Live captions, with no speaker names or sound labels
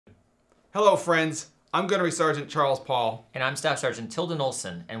Hello friends, I'm Gunnery Sergeant Charles Paul. And I'm Staff Sergeant Tilden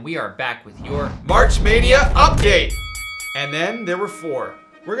Olson, and we are back with your March Mania Update! And then there were 4.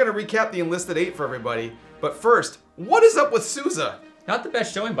 We're going to recap the Enlisted 8 for everybody. But first, what is up with Sousa? Not the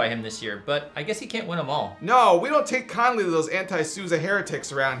best showing by him this year, but I guess he can't win them all. No, we don't take kindly to those anti-Sousa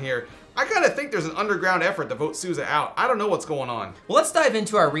heretics around here. I kind of think there's an underground effort to vote Sousa out. I don't know what's going on. Well, let's dive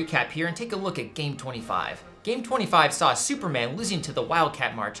into our recap here and take a look at Game 25. Game 25 saw Superman losing to the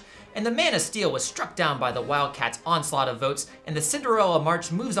Wildcat March, and the Man of Steel was struck down by the Wildcats' onslaught of votes, and the Cinderella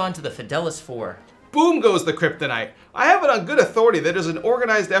March moves on to the Fidelis Four. Boom goes the Kryptonite. I have it on good authority that there's an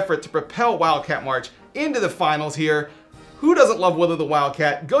organized effort to propel Wildcat March into the finals here. Who doesn't love Willow the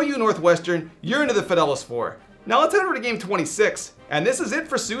Wildcat? Go you Northwestern, you're into the Fidelis Four. Now let's head over to game 26, and this is it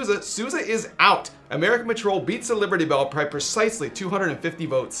for Sousa. Sousa is out. American Patrol beats the Liberty Bell by precisely 250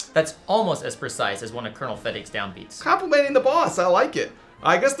 votes. That's almost as precise as one of Colonel Feddick's downbeats. Complimenting the boss, I like it.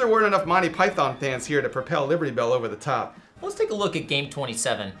 I guess there weren't enough Monty Python fans here to propel Liberty Bell over the top. Let's take a look at Game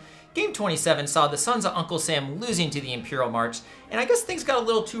 27. Game 27 saw the Sons of Uncle Sam losing to the Imperial March, and I guess things got a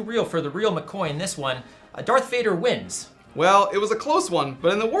little too real for the real McCoy in this one. Darth Vader wins. Well, it was a close one,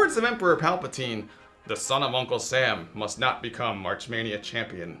 but in the words of Emperor Palpatine, the son of Uncle Sam must not become March Mania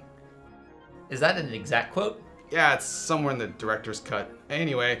champion. Is that an exact quote? Yeah, it's somewhere in the director's cut.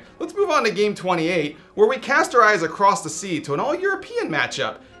 Anyway, let's move on to game 28, where we cast our eyes across the sea to an all-European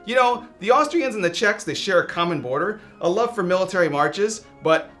matchup. You know, the Austrians and the Czechs, they share a common border, a love for military marches,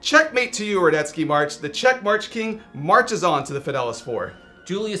 but checkmate to you, Radetzky March. The Czech March King marches on to the Fidelis Four.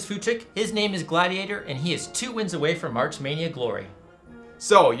 Julius Fuchik, his name is Gladiator, and he is 2 wins away from March Mania glory.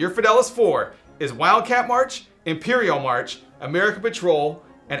 So, your Fidelis Four is Wildcat March, Imperial March, American Patrol,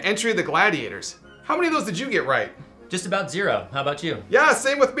 and Entry of the Gladiators. How many of those did you get right? Just about 0. How about you? Yeah,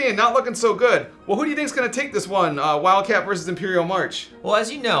 same with me, and not looking so good. Well, who do you think's gonna take this one, Wildcat versus Imperial March? Well,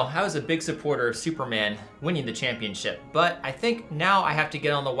 as you know, I was a big supporter of Superman winning the championship, but I think now I have to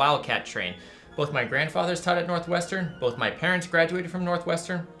get on the Wildcat train. Both my grandfathers taught at Northwestern, both my parents graduated from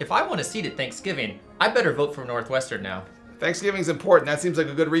Northwestern. If I want a seat at Thanksgiving, I better vote for Northwestern now. Thanksgiving's important, that seems like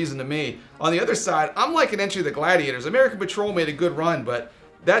a good reason to me. On the other side, I'm liking Entry of the Gladiators. American Patrol made a good run, but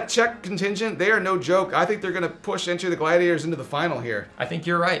that Czech contingent, they are no joke. I think they're gonna push Entry of the Gladiators into the final here. I think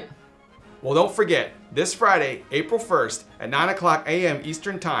you're right. Well, don't forget, this Friday, April 1st at 9 a.m.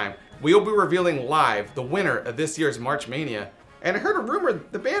 Eastern Time, we'll be revealing live the winner of this year's March Mania. And I heard a rumor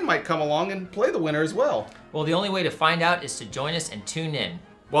the band might come along and play the winner as well. Well, the only way to find out is to join us and tune in.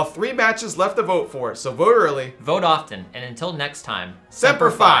 Well, 3 matches left to vote for, so vote early. Vote often, and until next time, Semper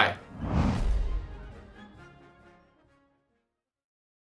Fi!